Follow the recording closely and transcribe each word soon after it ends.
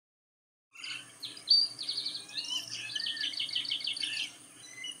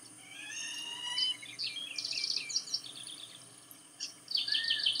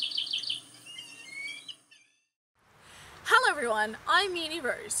everyone, I'm Uni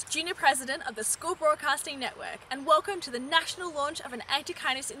Rose, Junior President of the School Broadcasting Network, and welcome to the national launch of An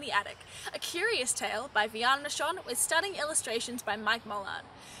Antechinus in the Attic, a curious tale by Vianna Nashon with stunning illustrations by Mike Mollard.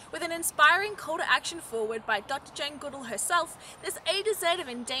 With an inspiring call to action forward by Dr. Jane Goodall herself, this A to Z of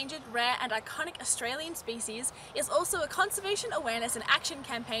endangered, rare and iconic Australian species is also a conservation awareness and action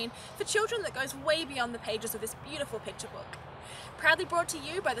campaign for children that goes way beyond the pages of this beautiful picture book. Proudly brought to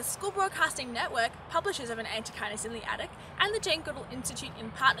you by the School Broadcasting Network, publishers of An Antechinus in the Attic, and the Jane Goodall Institute in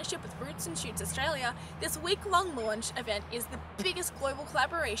partnership with Roots and Shoots Australia, this week-long launch event is the biggest global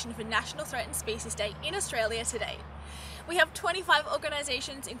collaboration for National Threatened Species Day in Australia to date. We have 25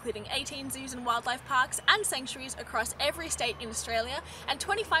 organisations, including 18 zoos and wildlife parks and sanctuaries across every state in Australia, and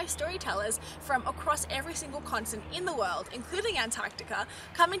 25 storytellers from across every single continent in the world, including Antarctica,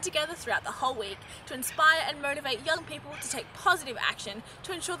 coming together throughout the whole week to inspire and motivate young people to take positive action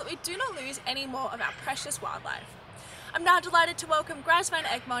to ensure that we do not lose any more of our precious wildlife. I'm now delighted to welcome Graz van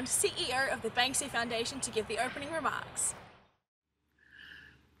Egmond, CEO of the Banksia Foundation, to give the opening remarks.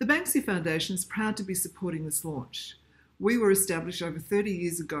 The Banksia Foundation is proud to be supporting this launch. We were established over 30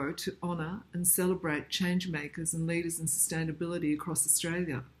 years ago to honour and celebrate change makers and leaders in sustainability across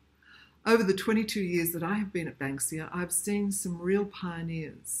Australia. Over the 22 years that I have been at Banksia, I've seen some real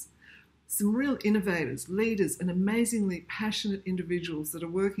pioneers, some real innovators, leaders and amazingly passionate individuals that are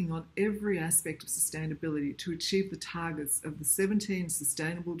working on every aspect of sustainability to achieve the targets of the 17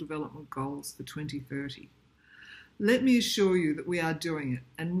 Sustainable Development Goals for 2030. Let me assure you that we are doing it,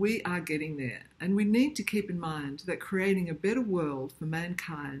 and we are getting there, and we need to keep in mind that creating a better world for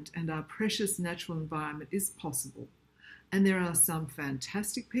mankind and our precious natural environment is possible, and there are some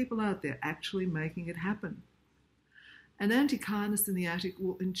fantastic people out there actually making it happen. An Antechinus in the Attic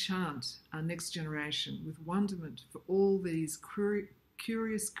will enchant our next generation with wonderment for all these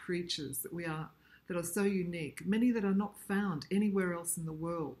curious creatures that are so unique, many that are not found anywhere else in the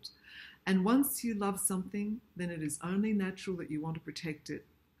world. And once you love something, then it is only natural that you want to protect it.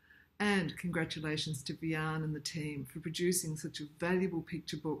 And congratulations to Vianna and the team for producing such a valuable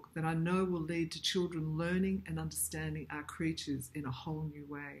picture book that I know will lead to children learning and understanding our creatures in a whole new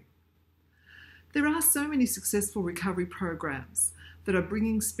way. There are so many successful recovery programs that are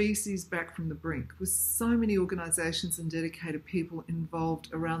bringing species back from the brink. With so many organisations and dedicated people involved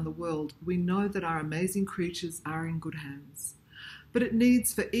around the world, we know that our amazing creatures are in good hands. But it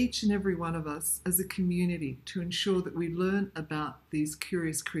needs for each and every one of us as a community to ensure that we learn about these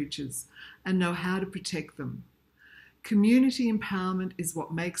curious creatures and know how to protect them. Community empowerment is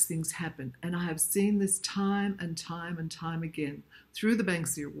what makes things happen, and I have seen this time and time again through the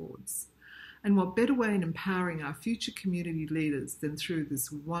Banksia Awards. And what better way in empowering our future community leaders than through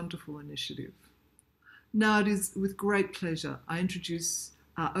this wonderful initiative? Now it is with great pleasure I introduce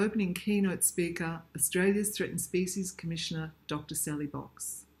our opening keynote speaker, Australia's Threatened Species Commissioner, Dr. Sally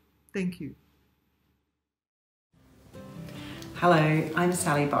Box. Thank you. Hello, I'm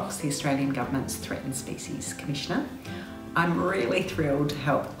Sally Box, the Australian Government's Threatened Species Commissioner. I'm really thrilled to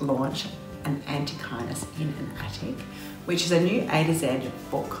help launch An Antechinus in an Attic, which is a new A to Z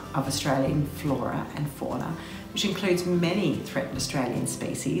book of Australian flora and fauna, which includes many threatened Australian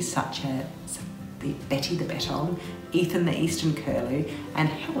species such as the Betty the Bettong, Ethan the Eastern Curlew, and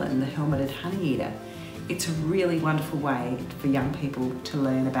Helen the helmeted honeyeater. It's a really wonderful way for young people to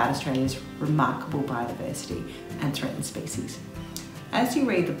learn about Australia's remarkable biodiversity and threatened species. As you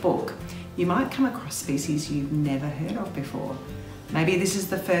read the book, you might come across species you've never heard of before. Maybe this is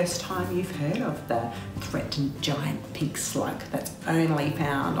the first time you've heard of the threatened giant pink slug that's only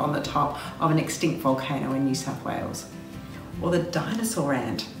found on the top of an extinct volcano in New South Wales. Or the dinosaur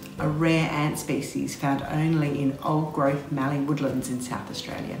ant, a rare ant species found only in old-growth mallee woodlands in South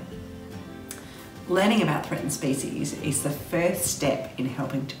Australia. Learning about threatened species is the first step in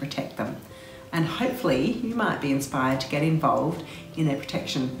helping to protect them, and hopefully you might be inspired to get involved in their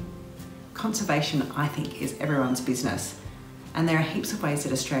protection. Conservation, I think, is everyone's business, and there are heaps of ways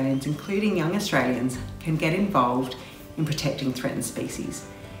that Australians, including young Australians, can get involved in protecting threatened species,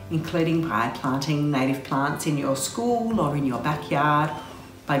 including by planting native plants in your school or in your backyard,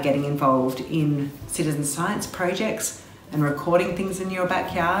 by getting involved in citizen science projects and recording things in your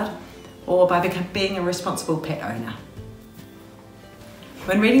backyard, or by being a responsible pet owner.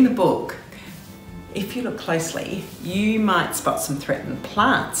 When reading the book, if you look closely, you might spot some threatened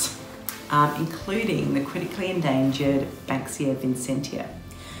plants, including the critically endangered Banksia vincentia.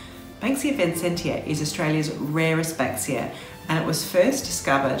 Banksia vincentia is Australia's rarest Banksia, and it was first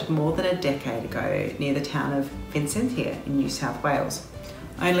discovered more than a decade ago near the town of Vincentia in New South Wales.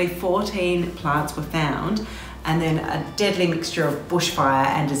 Only 14 plants were found, and then a deadly mixture of bushfire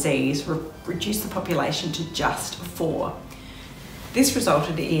and disease reduced the population to just 4. This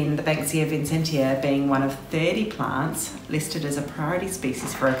resulted in the Banksia vincentia being one of 30 plants listed as a priority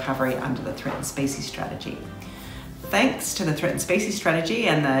species for recovery under the Threatened Species Strategy. Thanks to the Threatened Species Strategy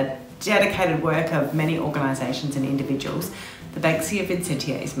and the dedicated work of many organisations and individuals, the Banksia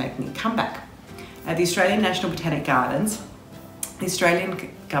vincentia is making a comeback. At the Australian National Botanic Gardens, the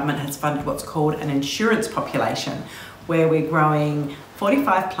Australian government has funded what's called an insurance population, where we're growing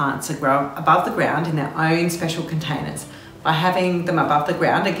 45 plants that grow above the ground in their own special containers. By having them above the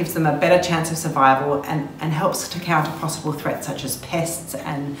ground, it gives them a better chance of survival and helps to counter possible threats such as pests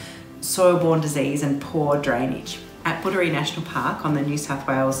and soil-borne disease and poor drainage. At Booderee National Park on the New South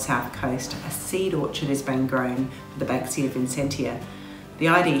Wales south coast, a seed orchard is being grown for the Banksia vincentia. The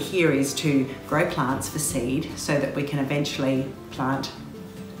idea here is to grow plants for seed so that we can eventually plant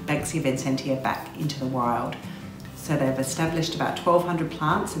Banksia vincentia back into the wild. So they've established about 1,200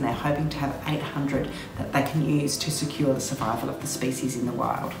 plants and they're hoping to have 800 that they can use to secure the survival of the species in the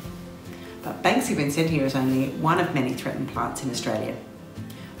wild. But Banksia vincentia is only one of many threatened plants in Australia.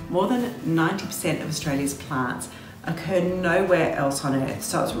 More than 90% of Australia's plants occur nowhere else on Earth,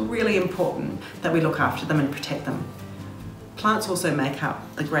 so it's really important that we look after them and protect them. Plants also make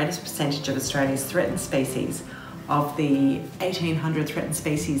up the greatest percentage of Australia's threatened species. Of the 1,800 threatened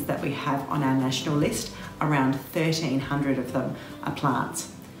species that we have on our national list, around 1,300 of them are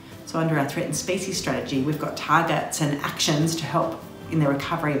plants. So under our threatened species strategy, we've got targets and actions to help in the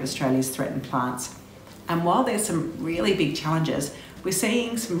recovery of Australia's threatened plants. And while there's some really big challenges, we're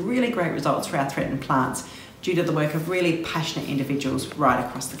seeing some really great results for our threatened plants due to the work of really passionate individuals right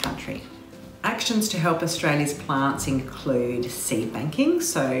across the country. Actions to help Australia's plants include seed banking,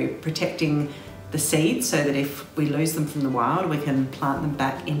 so protecting the seeds so that if we lose them from the wild, we can plant them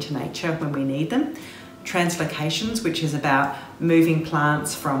back into nature when we need them. Translocations, which is about moving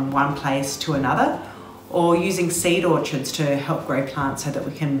plants from one place to another, or using seed orchards to help grow plants so that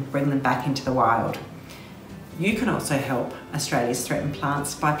we can bring them back into the wild. You can also help Australia's threatened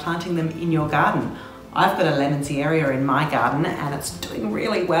plants by planting them in your garden. I've got a lemonsy area in my garden and it's doing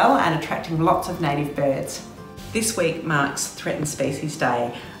really well and attracting lots of native birds. This week marks Threatened Species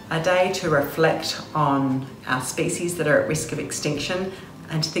Day, a day to reflect on our species that are at risk of extinction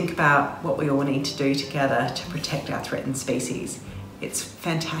and to think about what we all need to do together to protect our threatened species. It's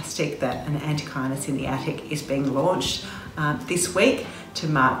fantastic that An Antechinus in the attic is being launched this week to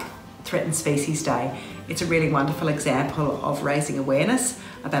mark Threatened Species Day. It's a really wonderful example of raising awareness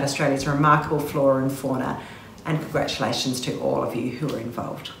about Australia's remarkable flora and fauna, and congratulations to all of you who are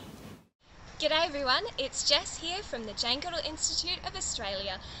involved. G'day everyone, it's Jess here from the Jane Goodall Institute of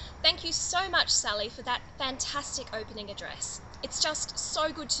Australia. Thank you so much, Sally, for that fantastic opening address. It's just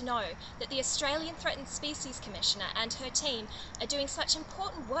so good to know that the Australian Threatened Species Commissioner and her team are doing such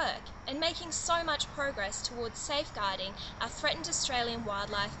important work and making so much progress towards safeguarding our threatened Australian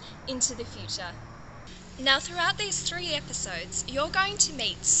wildlife into the future. Now, throughout these 3 episodes, you're going to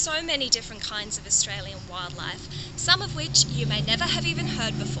meet so many different kinds of Australian wildlife, some of which you may never have even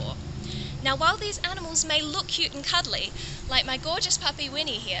heard before. Now, while these animals may look cute and cuddly, like my gorgeous puppy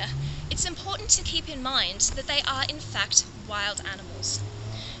Winnie here, it's important to keep in mind that they are in fact wild animals.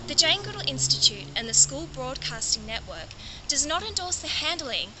 The Jane Goodall Institute and the School Broadcasting Network does not endorse the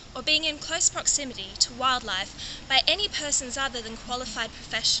handling or being in close proximity to wildlife by any persons other than qualified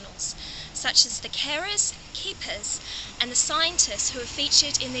professionals, such as the carers, keepers, and the scientists who are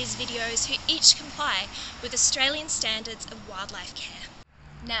featured in these videos who each comply with Australian standards of wildlife care.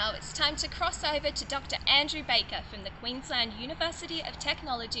 Now it's time to cross over to Dr. Andrew Baker from the Queensland University of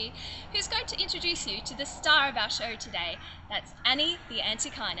Technology, who's going to introduce you to the star of our show today. That's Annie the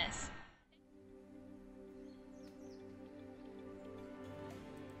Antechinus.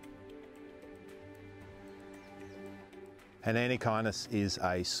 An Antechinus is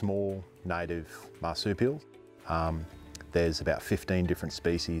a small native marsupial. There's about 15 different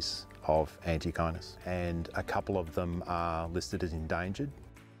species of Antechinus, and a couple of them are listed as endangered.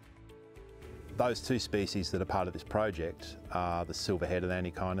 Those 2 species that are part of this project are the silver-headed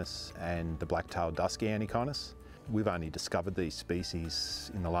Antechinus and the black-tailed dusky Antechinus. We've only discovered these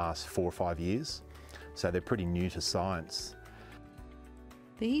species in the last 4 or 5 years, so they're pretty new to science.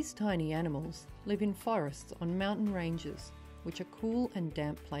 These tiny animals live in forests on mountain ranges, which are cool and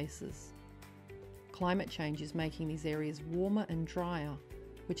damp places. Climate change is making these areas warmer and drier,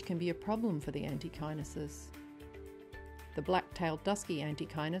 which can be a problem for the Antechinuses. The black-tailed dusky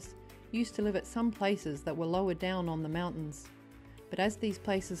Antechinus used to live at some places that were lower down on the mountains, but as these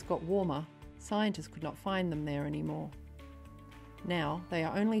places got warmer, scientists could not find them there anymore. Now they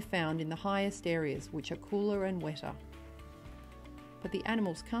are only found in the highest areas, which are cooler and wetter. But the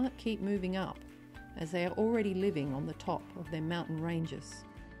animals can't keep moving up. as they are already living on the top of their mountain ranges.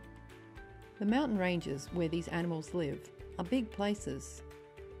 The mountain ranges where these animals live are big places.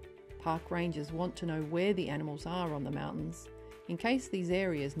 Park rangers want to know where the animals are on the mountains in case these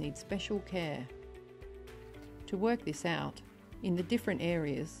areas need special care. To work this out, in the different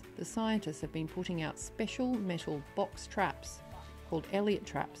areas, the scientists have been putting out special metal box traps called Elliott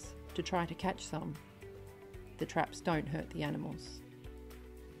traps to try to catch some. The traps don't hurt the animals.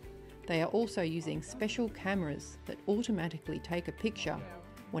 They are also using special cameras that automatically take a picture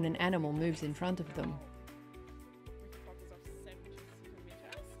when an animal moves in front of them.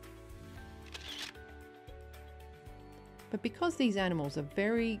 But because these animals are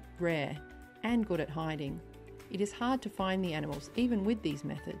very rare and good at hiding, it is hard to find the animals even with these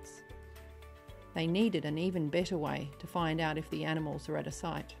methods. They needed an even better way to find out if the animals are at a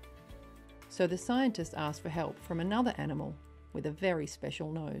site. So the scientists asked for help from another animal with a very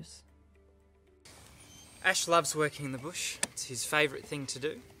special nose. Ash loves working in the bush. It's his favourite thing to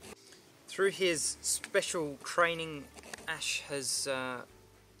do. Through his special training, Ash has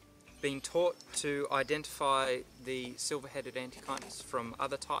been taught to identify the silver-headed Antechinus from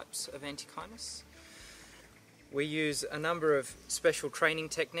other types of Antechinus. We use a number of special training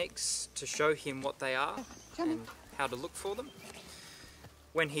techniques to show him what they are and how to look for them.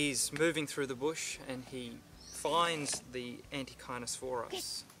 When he's moving through the bush and he finds the Antechinus for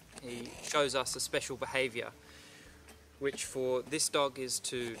us, he shows us a special behaviour, which for this dog is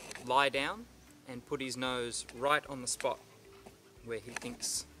to lie down and put his nose right on the spot where he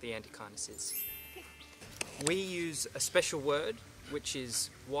thinks the Antechinus is. We use a special word, which is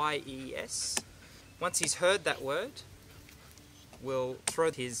YES. Once he's heard that word, we'll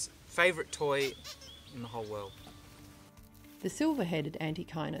throw his favourite toy in the whole world. The silver-headed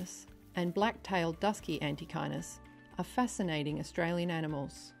Antechinus and black-tailed dusky Antechinus are fascinating Australian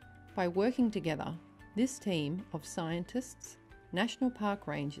animals. By working together, this team of scientists, national park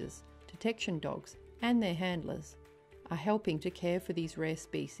rangers, detection dogs and their handlers are helping to care for these rare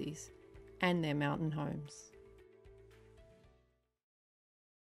species and their mountain homes.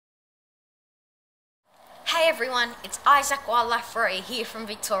 Hey everyone, it's Isaac Wildlife Roy here from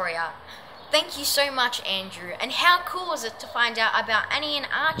Victoria. Thank you so much, Andrew, and how cool was it to find out about Annie and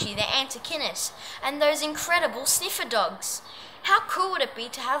Archie, the Antechinus, and those incredible sniffer dogs? How cool would it be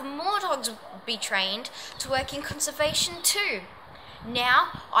to have more dogs be trained to work in conservation too? Now,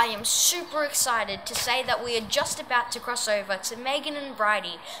 I am super excited to say that we are just about to cross over to Megan and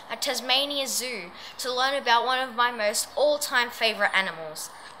Bridie at Tasmania Zoo to learn about one of my most all-time favourite animals,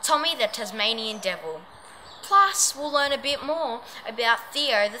 Tommy the Tasmanian devil. Plus, we'll learn a bit more about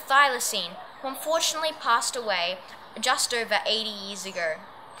Theo the thylacine, who unfortunately passed away just over 80 years ago.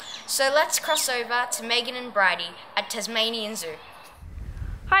 So let's cross over to Megan and Bridie at Tasmanian Zoo.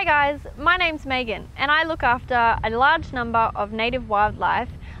 Hi guys, my name's Megan and I look after a large number of native wildlife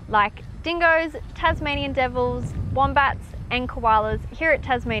like dingoes, Tasmanian devils, wombats and koalas here at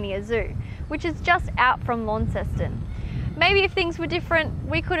Tasmania Zoo, which is just out from Launceston. Maybe if things were different,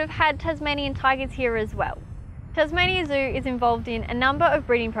 we could have had Tasmanian tigers here as well. Tasmania Zoo is involved in a number of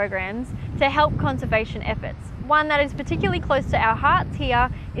breeding programs to help conservation efforts. One that is particularly close to our hearts here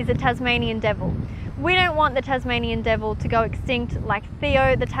is the Tasmanian devil. We don't want the Tasmanian devil to go extinct like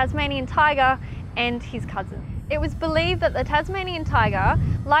Theo, the Tasmanian tiger, and his cousins. It was believed that the Tasmanian tiger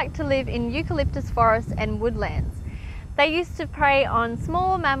liked to live in eucalyptus forests and woodlands. They used to prey on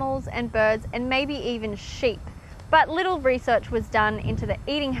small mammals and birds and maybe even sheep, but little research was done into the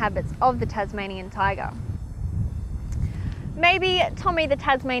eating habits of the Tasmanian tiger. Maybe Tommy the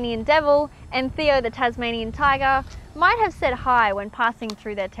Tasmanian devil and Theo the Tasmanian tiger might have said hi when passing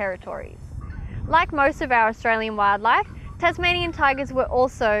through their territories. Like most of our Australian wildlife, Tasmanian tigers were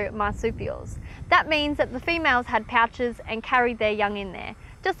also marsupials. That means that the females had pouches and carried their young in there,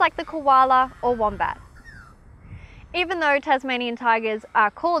 just like the koala or wombat. Even though Tasmanian tigers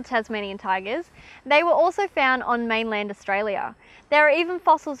are called Tasmanian tigers, they were also found on mainland Australia. There are even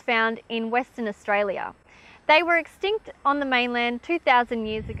fossils found in Western Australia. They were extinct on the mainland 2,000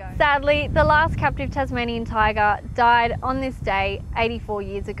 years ago. Sadly, the last captive Tasmanian tiger died on this day 84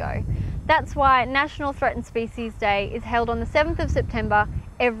 years ago. That's why National Threatened Species Day is held on the 7th of September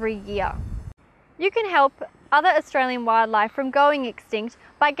every year. You can help other Australian wildlife from going extinct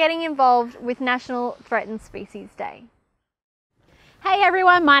by getting involved with National Threatened Species Day. Hey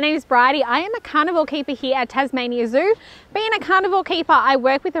everyone, my name is Bridie. I am a carnivore keeper here at Tasmania Zoo. Being a carnivore keeper, I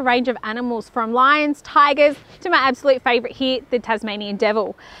work with a range of animals from lions, tigers, to my absolute favourite here, the Tasmanian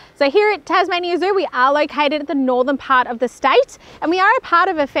devil. So here at Tasmania Zoo, we are located at the northern part of the state, and we are a part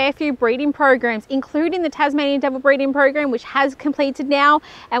of a fair few breeding programs, including the Tasmanian devil breeding program, which has completed now,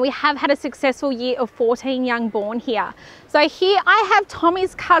 and we have had a successful year of 14 young born here. So here I have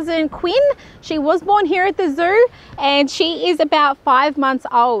Tommy's cousin Quinn. She was born here at the zoo, and she is about 5 months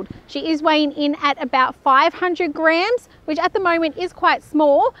old. She is weighing in at about 500 grams, which at the moment is quite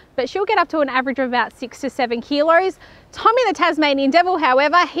small, but she'll get up to an average of about 6 to 7 kilos. Tommy the Tasmanian devil,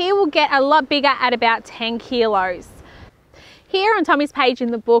 however, he will get a lot bigger at about 10 kilos. Here on Tommy's page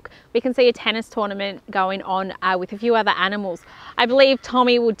in the book, we can see a tennis tournament going on with a few other animals. I believe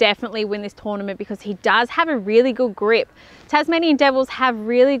Tommy will definitely win this tournament because he does have a really good grip. Tasmanian devils have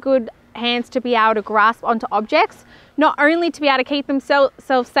really good hands to be able to grasp onto objects, not only to be able to keep themselves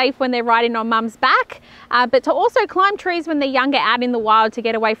safe when they're riding on mum's back, but to also climb trees when they're younger out in the wild to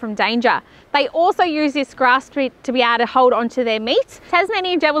get away from danger. They also use this grasp to be able to hold onto their meat.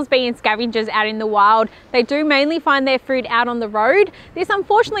 Tasmanian devils being scavengers out in the wild, they do mainly find their food out on the road. This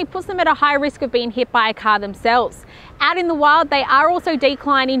unfortunately puts them at a high risk of being hit by a car themselves. Out in the wild, they are also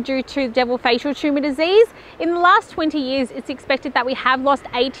declining due to devil facial tumour disease. In the last 20 years, it's expected that we have lost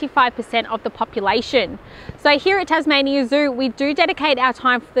 85% of the population. So here at Tasmania Zoo, we do dedicate our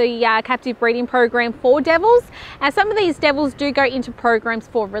time for the captive breeding program for devils, and some of these devils do go into programs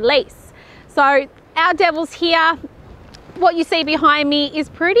for release. So our devils here, what you see behind me is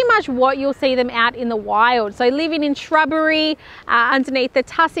pretty much what you'll see them out in the wild. So living in shrubbery, underneath the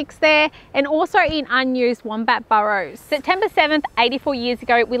tussocks there, and also in unused wombat burrows. September 7th, 84 years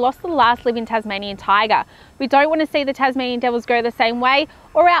ago, we lost the last living Tasmanian tiger. We don't want to see the Tasmanian devils go the same way,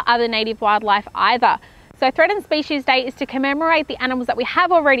 or our other native wildlife either. So Threatened Species Day is to commemorate the animals that we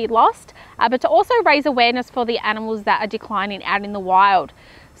have already lost, but to also raise awareness for the animals that are declining out in the wild.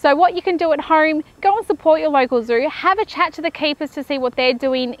 So what you can do at home, go and support your local zoo, have a chat to the keepers to see what they're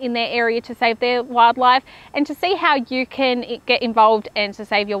doing in their area to save their wildlife, and to see how you can get involved and to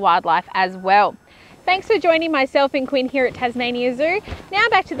save your wildlife as well. Thanks for joining myself and Quinn here at Tasmania Zoo. Now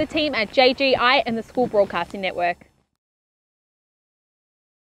back to the team at JGI and the School Broadcasting Network.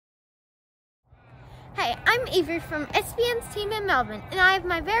 Hey, I'm Avery from SBN's team in Melbourne, and I have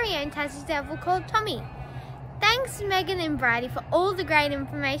my very own Tassie devil called Tommy. Thanks to Megan and Bridie for all the great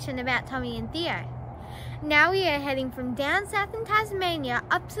information about Tommy and Theo. Now we are heading from down south in Tasmania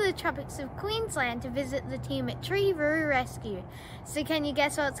up to the tropics of Queensland to visit the team at Roo Rescue. So can you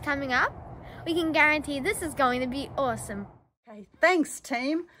guess what's coming up? We can guarantee this is going to be awesome. Okay, thanks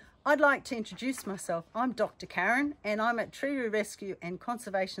team. I'd like to introduce myself. I'm Dr. Karen, and I'm at Roo Rescue and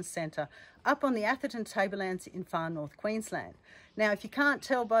Conservation Centre up on the Atherton Tablelands in far north Queensland. Now, if you can't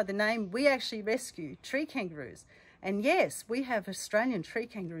tell by the name, we actually rescue tree kangaroos. And yes, we have Australian tree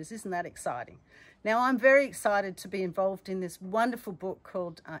kangaroos. Isn't that exciting? Now, I'm very excited to be involved in this wonderful book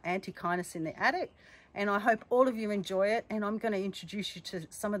called An Antechinus in the Attic, and I hope all of you enjoy it, and I'm going to introduce you to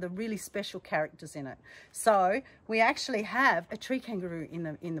some of the really special characters in it. So we actually have a tree kangaroo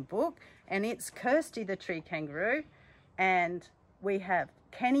in the book, and it's Kirsty the tree kangaroo, and we have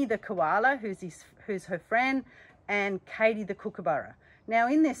Kenny the koala, who's her friend, and Katie the kookaburra. Now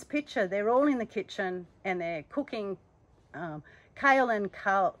in this picture, they're all in the kitchen and they're cooking kale and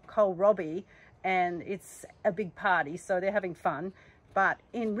kohlrabi, and it's a big party, so they're having fun. But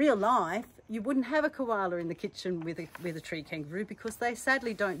in real life, you wouldn't have a koala in the kitchen with a tree kangaroo because they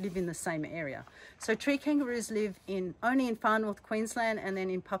sadly don't live in the same area. So tree kangaroos live only in far north Queensland and then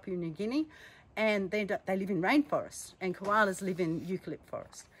in Papua New Guinea, and they live in rainforests, and koalas live in eucalypt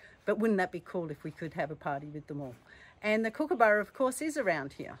forest. But wouldn't that be cool if we could have a party with them all? And the kookaburra, of course, is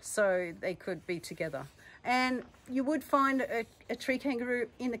around here, so they could be together. And you would find a tree kangaroo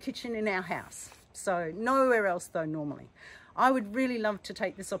in the kitchen in our house. So nowhere else though normally. I would really love to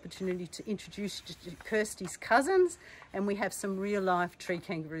take this opportunity to introduce you to Kirsty's cousins, and we have some real life tree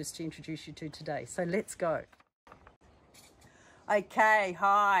kangaroos to introduce you to today. So let's go. Okay,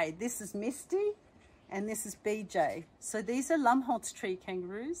 hi, this is Misty and this is BJ. So these are Lumholtz tree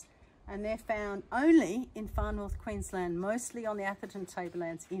kangaroos, and they're found only in far north Queensland, mostly on the Atherton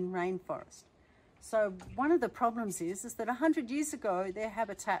Tablelands in rainforest. So one of the problems is that 100 years ago, their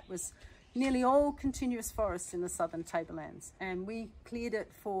habitat was nearly all continuous forests in the southern tablelands, and we cleared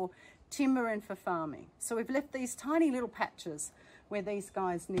it for timber and for farming. So we've left these tiny little patches where these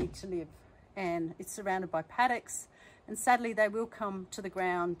guys need to live, and it's surrounded by paddocks, and sadly they will come to the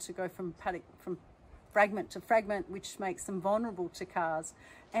ground to go from fragment to fragment, which makes them vulnerable to cars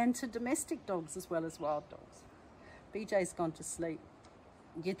and to domestic dogs as well as wild dogs. BJ's gone to sleep.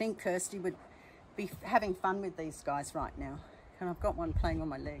 you think Kirsty would be having fun with these guys right now. And I've got one playing on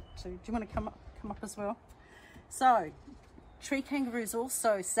my leg too. Do you want to come up as well? So, tree kangaroos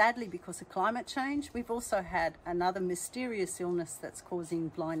also, sadly because of climate change, we've also had another mysterious illness that's causing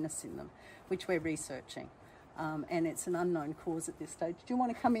blindness in them, which we're researching. And it's an unknown cause at this stage. Do you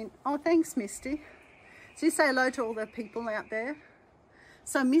want to come in? Oh, thanks, Misty. So you say hello to all the people out there.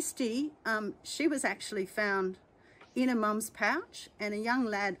 So Misty, she was actually found in a mum's pouch, and a young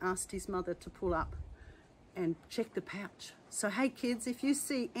lad asked his mother to pull up and check the pouch. So hey kids, if you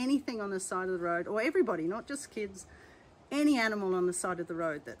see anything on the side of the road, or everybody, not just kids, any animal on the side of the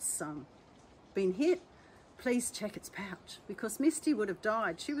road that's been hit, please check its pouch, because Misty would have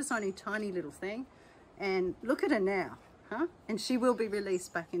died. She was only a tiny little thing, and look at her now, huh? And she will be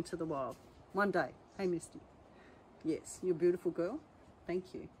released back into the wild one day. Hey Misty. Yes, you're a beautiful girl.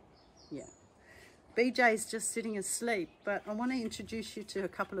 Thank you. Yeah. BJ's just sitting asleep, but I want to introduce you to a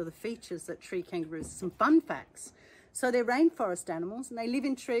couple of the features that tree kangaroos, some fun facts. So they're rainforest animals and they live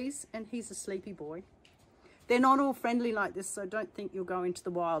in trees, and he's a sleepy boy. They're not all friendly like this, so don't think you'll go into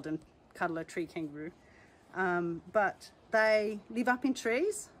the wild and cuddle a tree kangaroo. But they live up in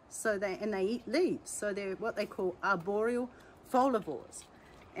trees, so they eat leaves. So they're what they call arboreal folivores.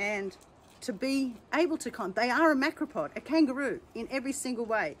 And to be able to climb, they are a macropod, a kangaroo in every single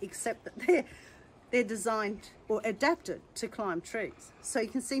way, except that they're designed or adapted to climb trees. So you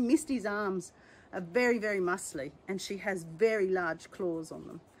can see Misty's arms are very, very muscly, and she has very large claws on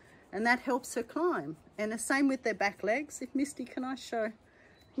them. And that helps her climb. And the same with their back legs. If Misty, can I show?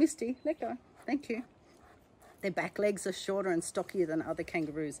 Misty, let go. Thank you. Their back legs are shorter and stockier than other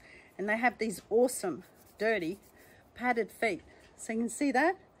kangaroos. And they have these awesome, dirty, padded feet. So you can see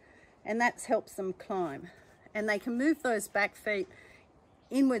that? And that helps them climb. And they can move those back feet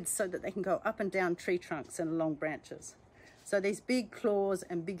inwards so that they can go up and down tree trunks and along branches. So these big claws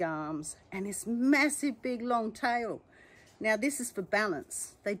and big arms and this massive big long tail. Now this is for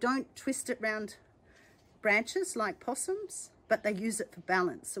balance. They don't twist it round branches like possums, but they use it for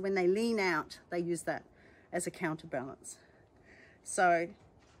balance. So when they lean out, they use that as a counterbalance. So,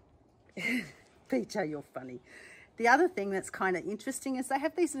 Peter, you're funny. The other thing that's kind of interesting is they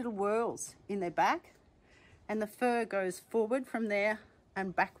have these little whorls in their back, and the fur goes forward from there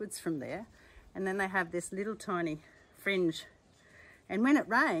and backwards from there, and then they have this little tiny fringe. And when it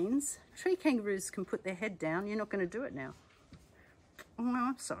rains, tree kangaroos can put their head down. You're not going to do it now. Oh no,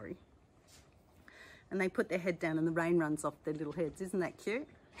 I'm sorry. And they put their head down and the rain runs off their little heads. Isn't that cute?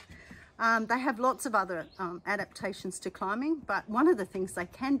 They have lots of other adaptations to climbing, but one of the things they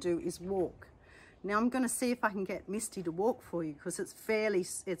can do is walk. Now I'm going to see if I can get Misty to walk for you, because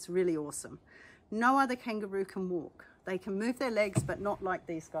it's really awesome. No other kangaroo can walk. They can move their legs, but not like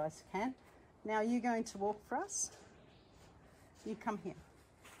these guys can. Now are you going to walk for us? You come here.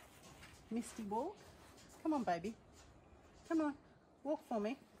 Misty, walk. Come on, baby. Come on. Walk for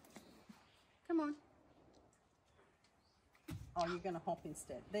me. Come on. Oh, you're going to hop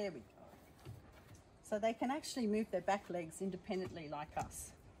instead. There we go. So they can actually move their back legs independently like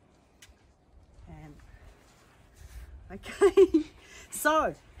us. And okay.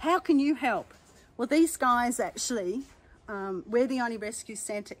 So how can you help? Well, these guys actually, we're the only rescue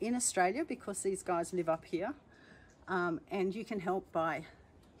centre in Australia because these guys live up here. And you can help by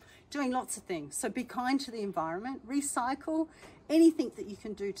doing lots of things. So be kind to the environment, recycle, anything that you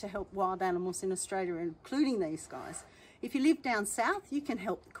can do to help wild animals in Australia, including these guys. If you live down south, you can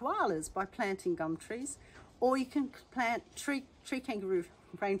help the koalas by planting gum trees, or you can plant tree kangaroo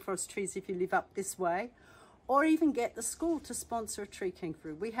rainforest trees if you live up this way, or even get the school to sponsor a tree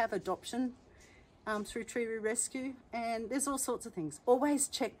kangaroo. We have adoption through Roo Rescue, and there's all sorts of things. Always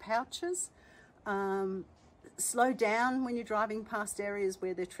check pouches. Slow down when you're driving past areas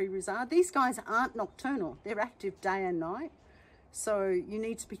where their tree roots are. These guys aren't nocturnal. They're active day and night. So you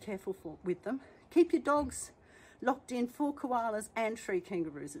need to be careful with them. Keep your dogs locked in for koalas and tree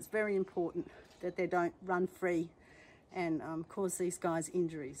kangaroos. It's very important that they don't run free and cause these guys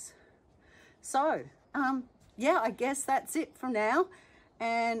injuries. So, yeah, I guess that's it for now.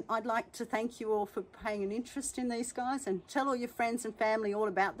 And I'd like to thank you all for paying an interest in these guys, and tell all your friends and family all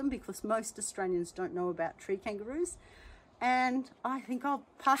about them, because most Australians don't know about tree kangaroos. And I think I'll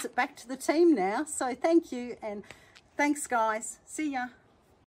pass it back to the team now. So thank you, and thanks guys. See ya.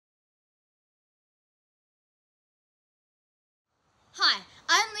 Hi,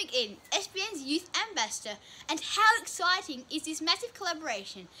 I'm Luke Eden, SBN's Youth Ambassador, and how exciting is this massive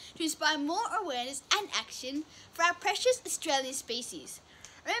collaboration to inspire more awareness and action for our precious Australian species.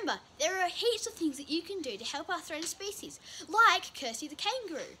 Remember, there are heaps of things that you can do to help our threatened species, like Kirsty the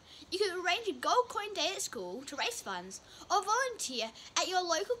kangaroo. You can arrange a gold coin day at school to raise funds, or volunteer at your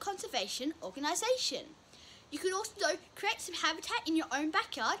local conservation organisation. You could also create some habitat in your own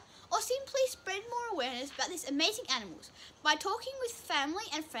backyard, or simply spread more awareness about these amazing animals by talking with family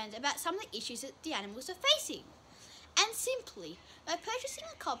and friends about some of the issues that the animals are facing. And simply, by purchasing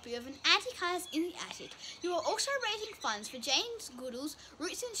a copy of An Antechinus in the Attic, you are also raising funds for James Goodall's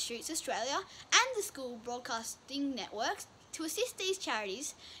Roots and Shoots Australia and the school broadcasting networks to assist these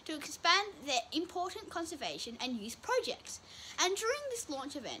charities to expand their important conservation and youth projects. And during this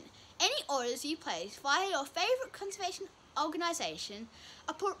launch event, any orders you place via your favourite conservation organisation,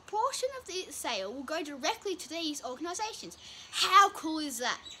 a proportion of the sale will go directly to these organisations. How cool is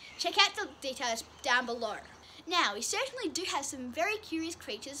that? Check out the details down below. Now, we certainly do have some very curious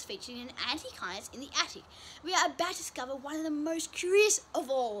creatures featuring An Antechinus in the Attic. We are about to discover one of the most curious of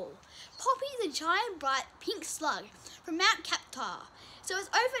all, Poppy the giant bright pink slug from Mt Kaputar. So it's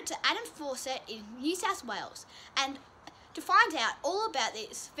over to Adam Fawcett in New South Wales and to find out all about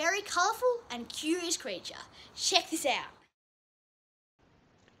this very colourful and curious creature. Check this out.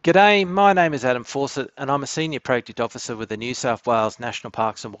 G'day, my name is Adam Fawcett and I'm a Senior Project Officer with the New South Wales National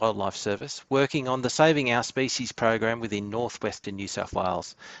Parks and Wildlife Service, working on the Saving Our Species program within northwestern New South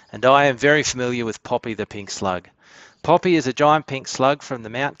Wales. And I am very familiar with Poppy the pink slug. Poppy is a giant pink slug from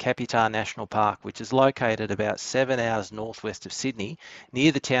the Mt Kaputar National Park, which is located about 7 hours northwest of Sydney,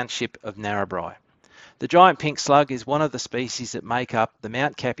 near the township of Narrabri. The giant pink slug is one of the species that make up the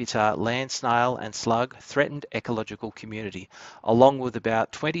Mt Kaputar land snail and slug threatened ecological community, along with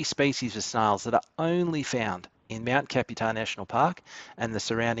about 20 species of snails that are only found in Mt Kaputar National Park and the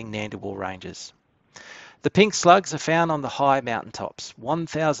surrounding Nandawal Ranges. The pink slugs are found on the high mountaintops,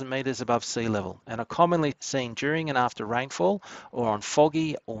 1,000 metres above sea level, and are commonly seen during and after rainfall or on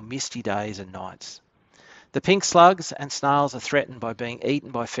foggy or misty days and nights. The pink slugs and snails are threatened by being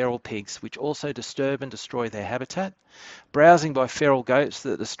eaten by feral pigs, which also disturb and destroy their habitat, browsing by feral goats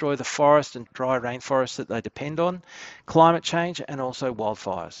that destroy the forest and dry rainforests that they depend on, climate change and also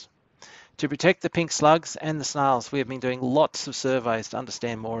wildfires. To protect the pink slugs and the snails, we have been doing lots of surveys to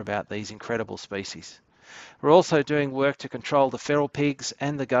understand more about these incredible species. We're also doing work to control the feral pigs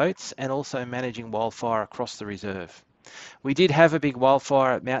and the goats and also managing wildfire across the reserve. We did have a big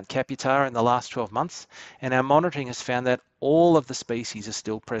wildfire at Mt Kaputar in the last 12 months, and our monitoring has found that all of the species are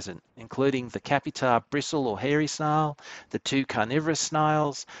still present, including the Kaputar bristle or hairy snail, the two carnivorous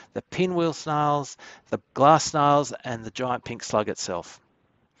snails, the pinwheel snails, the glass snails, and the giant pink slug itself.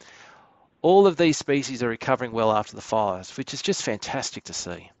 All of these species are recovering well after the fires, which is just fantastic to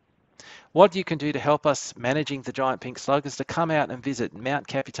see. What you can do to help us managing the giant pink slug is to come out and visit Mt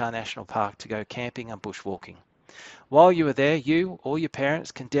Kaputar National Park to go camping and bushwalking. While you are there, you or your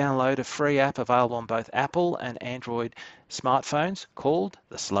parents can download a free app available on both Apple and Android smartphones called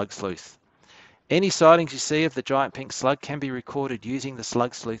the Slug Sleuth. Any sightings you see of the giant pink slug can be recorded using the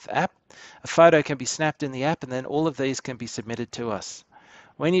Slug Sleuth app. A photo can be snapped in the app and then all of these can be submitted to us.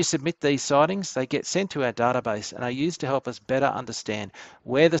 When you submit these sightings, they get sent to our database and are used to help us better understand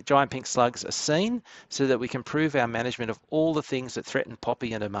where the giant pink slugs are seen so that we can improve our management of all the things that threaten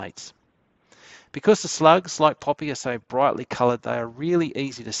Poppy and her mates. Because the slugs, like Poppy, are so brightly coloured, they are really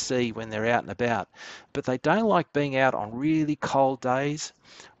easy to see when they're out and about, but they don't like being out on really cold days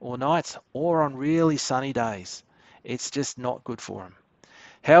or nights or on really sunny days. It's just not good for them.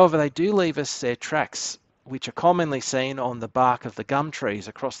 However, they do leave us their tracks, which are commonly seen on the bark of the gum trees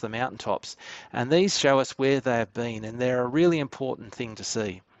across the mountaintops, and these show us where they have been, and they're a really important thing to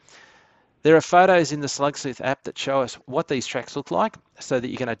see. There are photos in the Slug Sleuth app that show us what these tracks look like so that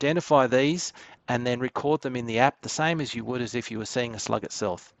you can identify these and then record them in the app the same as you would as if you were seeing a slug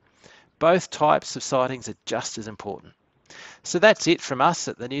itself. Both types of sightings are just as important. So that's it from us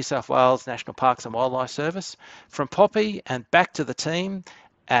at the New South Wales National Parks and Wildlife Service. From Poppy and back to the team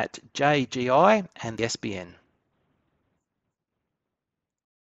at JGI and the SBN.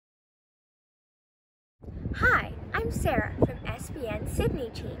 Hi, I'm Sarah from SBN Sydney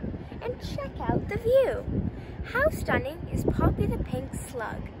team, and check out the view. How stunning is Poppy the pink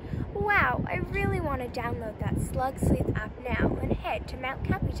slug? Wow, I really want to download that Slug Sleuth app now and head to Mt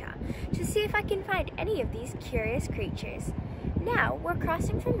Kaputar to see if I can find any of these curious creatures. Now we're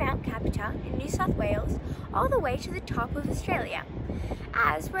crossing from Mt Kaputar in New South Wales all the way to the top of Australia,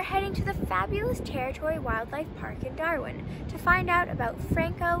 as we're heading to the fabulous Territory Wildlife Park in Darwin to find out about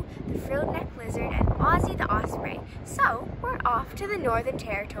Franco, the frilled-necked lizard, and Ozzy the osprey. So we're off to the Northern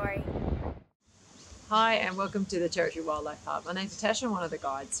Territory. Hi and welcome to the Territory Wildlife Park. My name's Natasha, I'm one of the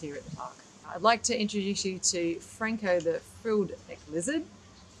guides here at the park. I'd like to introduce you to Franco the frilled-necked lizard.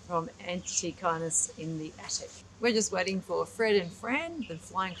 from Antechinus in the attic. We're just waiting for Fred and Fran, the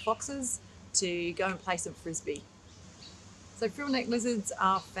flying foxes, to go and play some frisbee. So frilled-necked lizards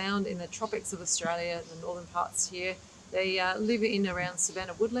are found in the tropics of Australia, the northern parts here. They live in around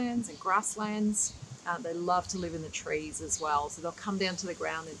savanna woodlands and grasslands. They love to live in the trees as well, so they'll come down to the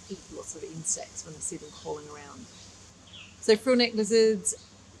ground and eat lots of insects when they see them crawling around. So frilled-necked lizards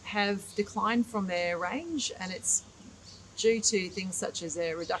have declined from their range, and it's due to things such as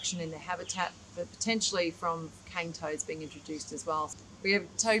a reduction in their habitat, but potentially from cane toads being introduced as well. We have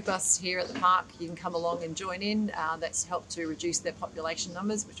a toad bus here at the park. You can come along and join in. That's helped to reduce their population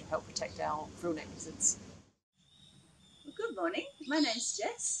numbers, which will help protect our frilled-necked lizards. Well, good morning. My name's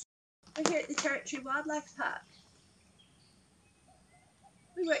Jess. We're here at the Territory Wildlife Park.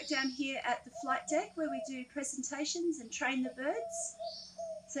 We work down here at the flight deck where we do presentations and train the birds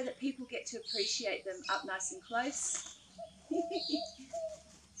so that people get to appreciate them up nice and close.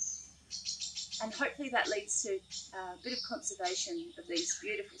 And hopefully that leads to a bit of conservation of these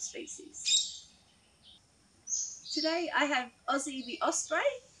beautiful species. Today I have Ozzy the osprey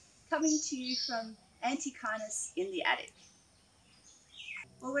coming to you from Antechinus in the attic.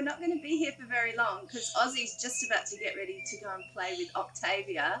 Well, we're not going to be here for very long because Ozzy's just about to get ready to go and play with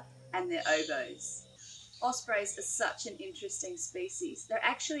Octavia and their oboes. Ospreys are such an interesting species. They're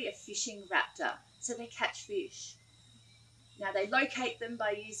actually a fishing raptor, so they catch fish. Now they locate them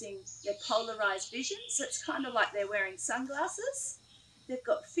by using their polarized vision, so it's kind of like they're wearing sunglasses. They've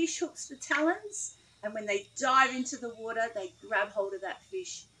got fish hooks for talons, and when they dive into the water, they grab hold of that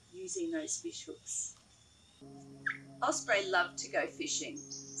fish using those fish hooks. Osprey love to go fishing,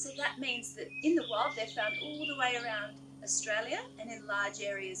 so that means that in the wild they're found all the way around Australia and in large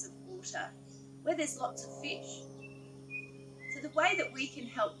areas of water where there's lots of fish. So the way that we can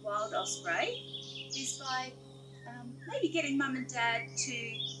help wild osprey is by maybe getting mum and dad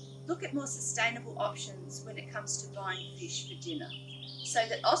to look at more sustainable options when it comes to buying fish for dinner, so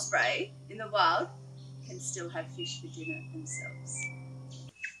that osprey in the wild can still have fish for dinner themselves.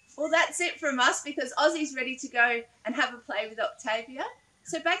 Well, that's it from us because Ozzy's ready to go and have a play with Octavia.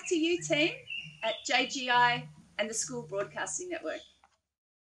 So back to you, team, at JGI and the School Broadcasting Network.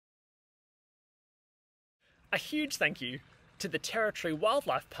 A huge thank you to the Territory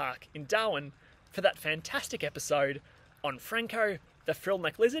Wildlife Park in Darwin for that fantastic episode on Franco, the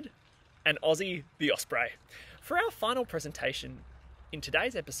frilled-necked lizard, and Ozzy, the osprey. For our final presentation in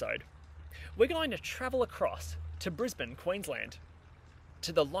today's episode, we're going to travel across to Brisbane, Queensland,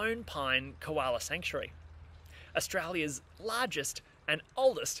 to the Lone Pine Koala Sanctuary, Australia's largest and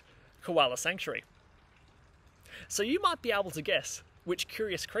oldest koala sanctuary. So you might be able to guess which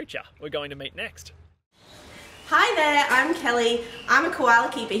curious creature we're going to meet next. Hi there, I'm Kelly. I'm a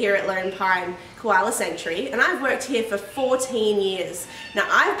koala keeper here at Lone Pine Koala Sanctuary, and I've worked here for 14 years. Now,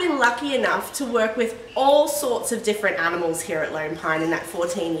 I've been lucky enough to work with all sorts of different animals here at Lone Pine in that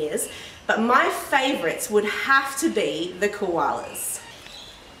 14 years, but my favourites would have to be the koalas.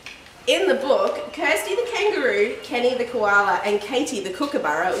 In the book, Kirsty the kangaroo, Kenny the koala, and Katie the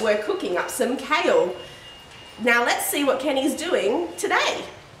kookaburra were cooking up some kale. Now, let's see what Kenny's doing today.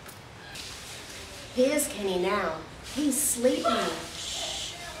 Here's Kenny now. He's sleeping.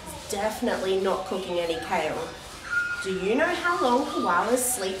 Shh. He's definitely not cooking any kale. Do you know how long koalas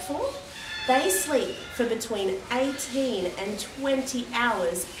sleep for? They sleep for between 18 and 20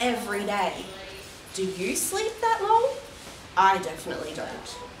 hours every day. Do you sleep that long? I definitely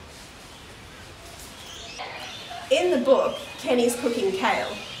don't. In the book, Kenny's cooking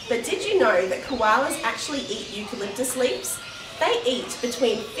kale, but did you know that koalas actually eat eucalyptus leaves? They eat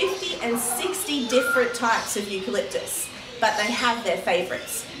between 50 and 60 different types of eucalyptus, but they have their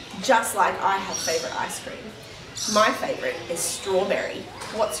favourites, just like I have favourite ice cream. My favourite is strawberry.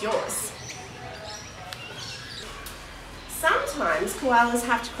 What's yours? Sometimes koalas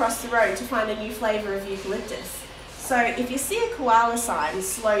have to cross the road to find a new flavour of eucalyptus. So if you see a koala sign,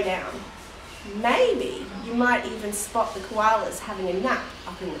 slow down. Maybe you might even spot the koalas having a nap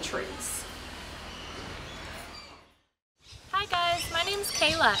up in the trees. Hi guys, my name's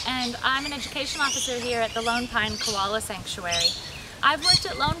Kayla and I'm an education officer here at the Lone Pine Koala Sanctuary. I've worked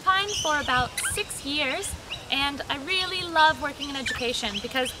at Lone Pine for about 6 years and I really love working in education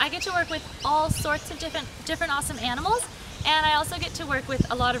because I get to work with all sorts of different awesome animals, and I also get to work with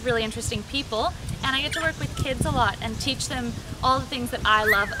a lot of really interesting people, and I get to work with kids a lot and teach them all the things that I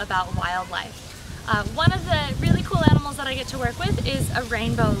love about wildlife. One of the really cool animals that I get to work with is a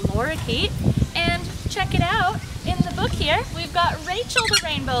rainbow lorikeet, and check it out, in the book here we've got Rachel the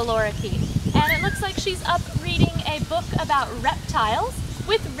rainbow lorikeet, and it looks like she's up reading a book about reptiles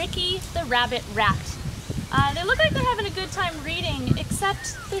with Ricky the rabbit rat. They look like they're having a good time reading,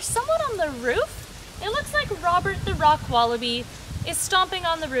 except there's someone on the roof. It looks like Robert the rock wallaby is stomping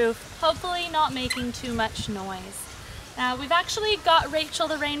on the roof, hopefully not making too much noise. Now, we've actually got Rachel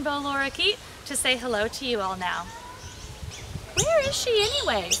the rainbow lorikeet to say hello to you all now. Where is she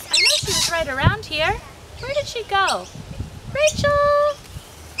anyways? I know she was right around here. Where did she go? Rachel!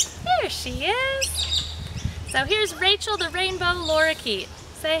 There she is. So here's Rachel the rainbow lorikeet.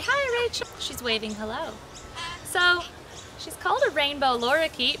 Say hi, Rachel. She's waving hello. So she's called a rainbow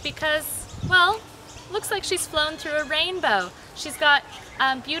lorikeet because, well, looks like she's flown through a rainbow. She's got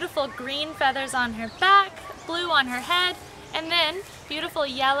beautiful green feathers on her back, blue on her head, and then beautiful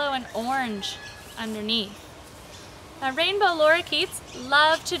yellow and orange underneath. Now, rainbow lorikeets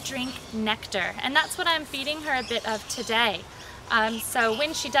love to drink nectar, and that's what I'm feeding her a bit of today. So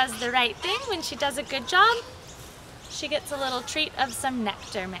when she does the right thing, when she does a good job, she gets a little treat of some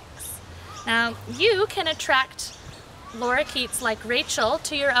nectar mix. Now, you can attract lorikeets like Rachel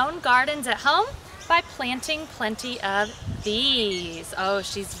to your own gardens at home by planting plenty of these. Oh,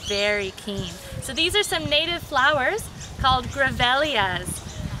 she's very keen. So these are some native flowers called grevilleas,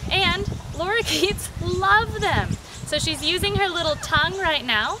 and lorikeets love them. So she's using her little tongue right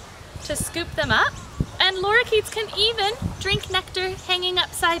now to scoop them up, and lorikeets can even drink nectar hanging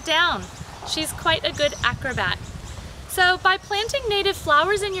upside down. She's quite a good acrobat. So by planting native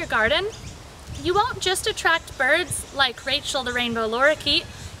flowers in your garden, you won't just attract birds like Rachel the rainbow lorikeet.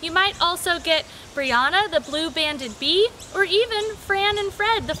 You might also get Brianna the blue-banded bee, or even Fran and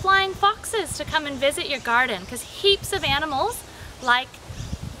Fred the flying foxes to come and visit your garden, because heaps of animals like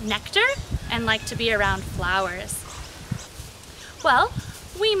nectar and like to be around flowers. Well,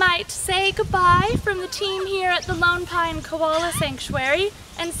 we might say goodbye from the team here at the Lone Pine Koala Sanctuary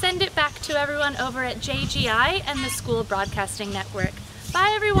and send it back to everyone over at JGI and the School Broadcasting Network.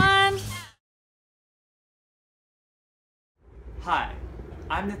 Bye, everyone! Hi,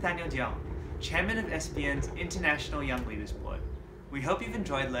 I'm Nathaniel Dion, Chairman of SPN's International Young Leaders Board. We hope you've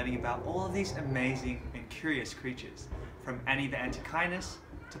enjoyed learning about all of these amazing and curious creatures, from Annie the Antechinus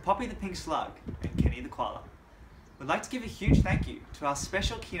to Poppy the pink slug and Kenny the koala. We'd like to give a huge thank you to our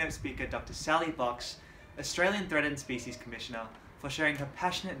special keynote speaker, Dr. Sally Box, Australian Threatened Species Commissioner, for sharing her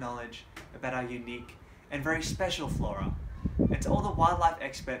passionate knowledge about our unique and very special flora, and to all the wildlife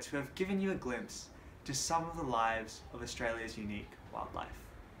experts who have given you a glimpse to some of the lives of Australia's unique wildlife.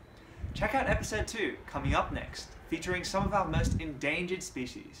 Check out episode 2 coming up next, featuring some of our most endangered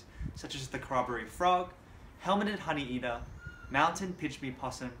species, such as the corroboree frog, helmeted honeyeater, mountain pitchme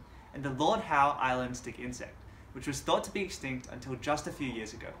possum, and the Lord Howe Island stick insect, which was thought to be extinct until just a few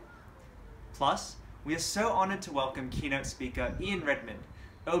years ago. Plus, we are so honoured to welcome keynote speaker Ian Redmond,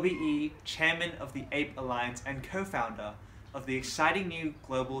 OBE, Chairman of the Ape Alliance and co-founder of the exciting new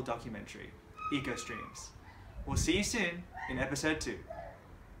global documentary, EcoStreams. We'll see you soon in episode 2.